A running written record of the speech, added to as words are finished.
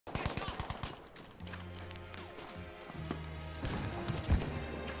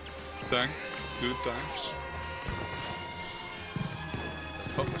tank. Good times.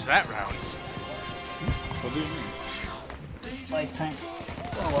 What was that, Rounds? What do you mean? Light tank.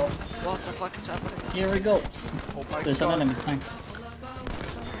 Oh well. What the fuck is happening? Here we go. Oh my There's God. an enemy tank.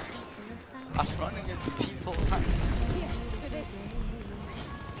 I'm running into people.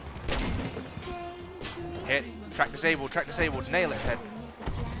 Hit. Track disabled, nail it, head.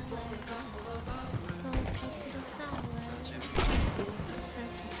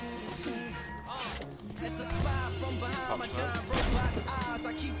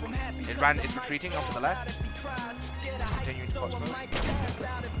 It's retreating off to the left. Continuing to pot smoke.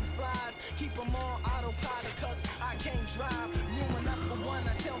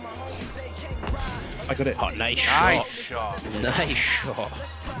 I got it. Oh, nice Nice shot. shot. Nice shot.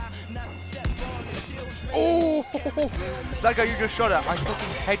 Oh! That guy you just shot at, I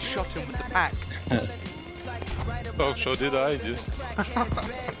fucking headshot him with the pack. Oh, so did I just.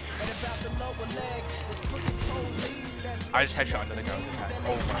 I just headshot another guy with the pack.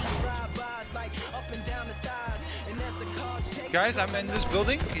 Oh my God. Guys, I'm in this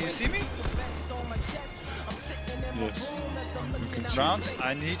building. Can you see me? Yes. You can see. Rounds,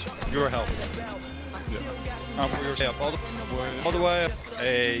 I need your help. Yeah. For your help. All the way up.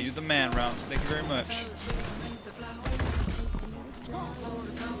 Hey, you're the man, Rounds. Thank you very much.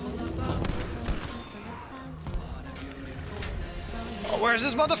 Oh, where's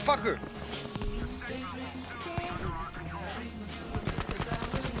this motherfucker?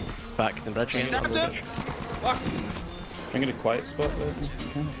 Back in the bridge. Snapped him! Fuck! I'm gonna quiet spot there. If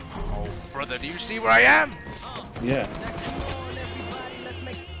you can. Oh, brother, do you see where I am? Yeah.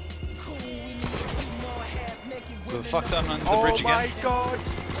 So fucked up on the bridge again. Oh my God!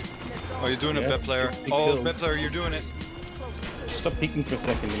 Oh, you're doing it, Yeah, bet player. big Oh, kill. bet player, you're doing it. Stop peeking for a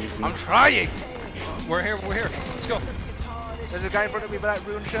second. And you can... I'm trying! We're here, we're here. Let's go. There's a guy in front of me with that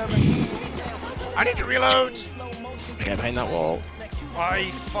ruined Sherman. I need to reload! Get behind that wall.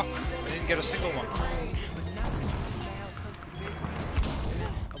 Ay, fuck. I didn't get a single one.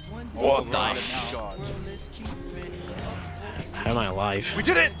 What the God. How am I alive? We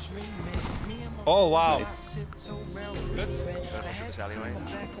did it! Oh, wow. Good. This alleyway.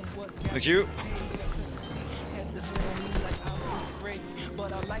 Thank you.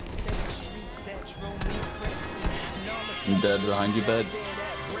 I'm dead behind you, bed.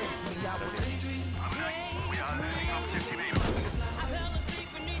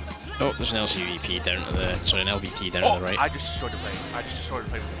 Oh, there's an LCVP down to the... Sorry, an LVT down Oh, to the right. I just destroyed the plane. I just destroyed the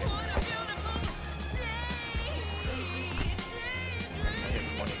plane with a hit. Hit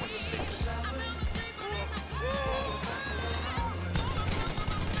 1.6.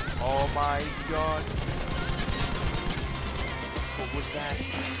 Oh my God. What was that?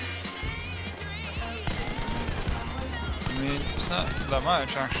 I mean, it's not that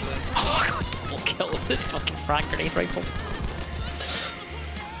much, actually. Oh, double kill with the fucking frag grenade rifle.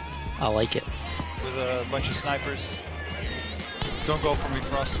 I like it. With a bunch of snipers. Don't go for me,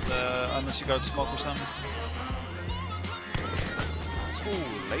 Frost, unless you got smoke or something.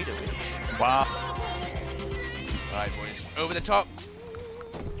 Ooh, later, bitch. Wow. Alright, boys. Over the top.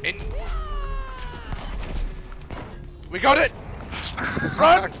 In. We got it!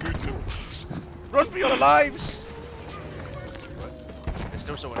 Run! Run for your lives! There's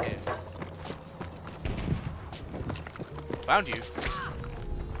still someone here. Found you.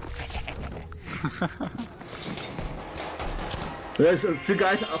 There's two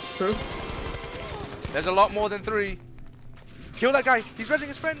guys upstairs. There's a lot more than 3. Kill that guy. He's resing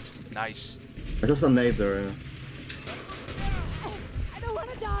his friend. Nice. I just a nade there. I don't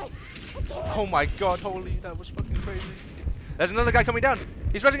want to die. Oh my God, holy, that was fucking crazy. There's another guy coming down.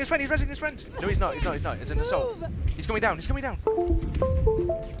 He's resing his friend. He's resing his friend. No, he's not. He's not. He's not. It's an assault. He's coming down. He's coming down.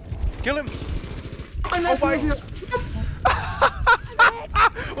 Kill him. Oh my God.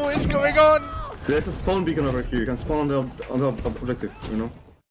 What is going on? There's a spawn beacon over here. You can spawn on the objective, you know.